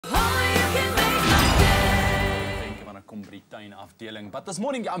uitkom by die tuinafdeling. But this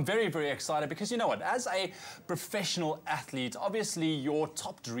morning I'm very, very excited because you know what? As a professional athlete, obviously your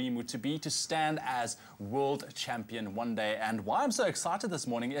top dream would be to stand as world champion one day. And why I'm so excited this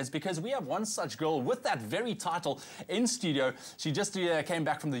morning is because we have one such girl with that very title in studio. She just came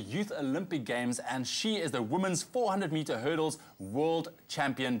back from the Youth Olympic Games and she is the women's 400-meter hurdles world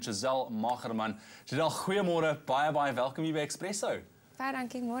champion, Gezelle Magerman. Gezelle, goeiemôre, baie welkom hier by Expresso. Baie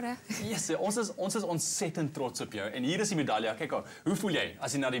dankie, môre. Yes, ons is ontsettend trots op jou. En hier is die medalje. Kyk, hoe voel jy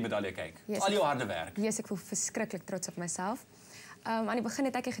as jy na die medalje kyk? Yes, al jou harde werk. Yes, ek voel verskriklik trots op myself. Aan die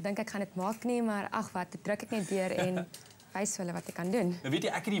begin het ek gedink ek gaan dit maak nie, maar ag wat, dit druk ek net deur en wys hulle wat ek kan doen. Nou weet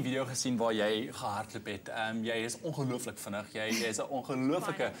jy, ek het die video gesien waar jy gehardloop het. Jy is ongelooflik vinnig. Jy is 'n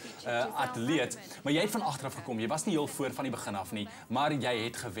ongelooflike atleet, maar jy het van agter af gekom. Jy was nie heel voor van die begin af nie, maar jy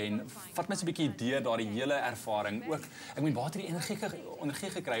het gewen. Vat my so 'n bietjie deur daardie hele ervaring ook. Ek meen, waar het jy die energie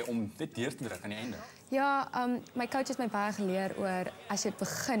gekry om dit deur te druk aan die einde? Ja, my coach het my baie geleer oor as jy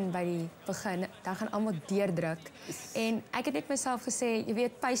begin by die begin, dan gaan almal deurdruk. En ek het net myself gesê, jy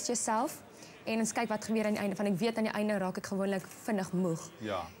weet, pace yourself. En ons kyk wat gebeur aan die einde, want ek weet aan die einde raak ek gewoonlik vinnig moeg.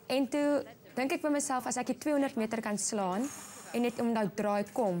 Ja. En toe dink ek by myself, as ek die 200 meter kan slaan en net om nou draai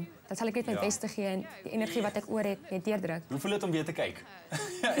kom, dan sal ek net my beste gee en die energie wat ek oor het net deurdruk. Hoe voel dit om weer te kyk?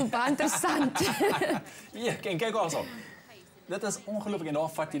 Baie interessant. Ja, kyk also. Dit is ongelooflik en daar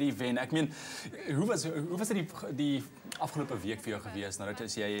vat jy die wen. Ek meen, hoe was dit die afgelope week vir jou gewees nadat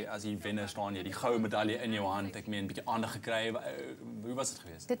as jy wenner staan jy die goue medalje in jou hand. Ek meen 'n bietjie aandag gekry. Hoe was dit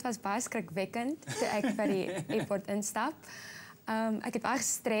geweest? Dit was baie skrikwekkend toe ek by die airport instap. Ek het baie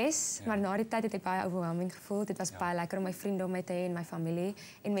gestres, maar na die tyd het ek baie overwhelming gevoel. Dit was baie lekker om my vriende om my te hê en my familie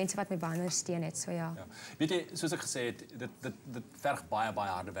en mense wat my baie ondersteun het. So ja. Weet jy, soos ek gesê het, dit verg baie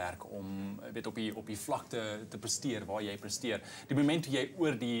harde werk om weet op die vlak te presteer waar jy presteer. Die oomblik toe jy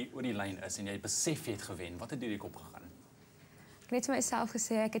oor die lyn is en jy besef jy het gewen, wat het deur die kop gegaan? Ek het net vir myself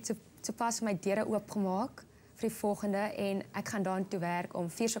gesê ek het sopas my deure oopgemaak vir die volgende en ek gaan daartoe werk om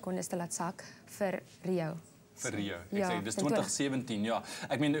 4 sekondes te laat sak vir Rio. Vir Rio. Ek sê dis 2017, ja.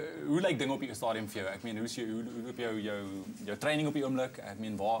 Ek meen, hoe lyk dinge op die stadium vir jou? Ek meen, hoe loop jou training op die oomblik? Ek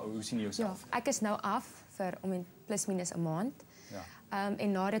meen, hoe sien jy jouself? Ja, ek is nou af vir plus minus 'n maand. Ja.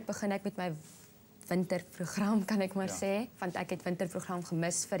 En na dit begin ek met my winterprogram, kan ek maar sê, want ek het winterprogram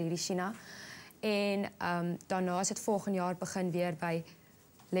gemis vir hierdie China. En daarna is dit volgende jaar begin weer by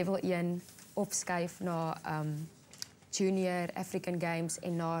level 1 opskuif na Junior African Games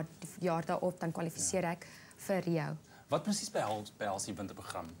en na die jaar daarop dan kwalifiseer ek vir Rio. Wat presies behels die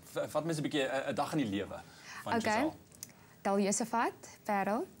winterprogram? Vat my 'n bietjie 'n dag in die lewe van Gezelle. Josephat,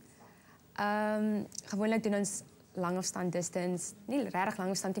 Parel. Gewoonlik doen ons langafstand distance, nie regtig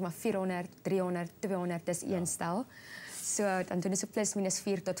langafstand nie, maar 400, 300, 200 dis een stel. So dan doen ons plus minus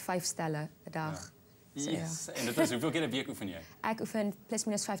 4 tot 5 stelle 'n dag. Ja. Yes. En dit is hoeveel keer 'n week oefen jy? Ek oefen plus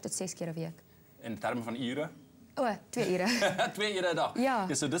minus 5 tot 6 keer 'n week. In terme van ure? 2 ure. 2 ure 'n dag.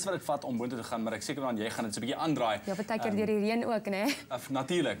 Ja. So dis wat dit vat om boontoe te gaan, maar ek seker dan jy gaan dit so 'n bietjie aandraai. Ja, baie keer deur die reën ook, né?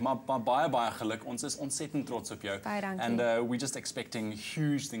 Natuurlik, maar baie geluk. Ons is ontsettend trots op jou. Baie dankie. And we're just expecting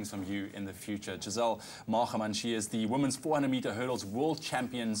huge things from you in the future. Gezelle Magerman, she is the women's 400-meter hurdles world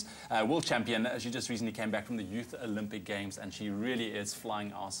champion. She just recently came back from the Youth Olympic Games and she really is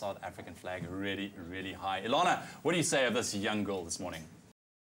flying our South African flag really high. Ilana, what do you say of this young girl this morning?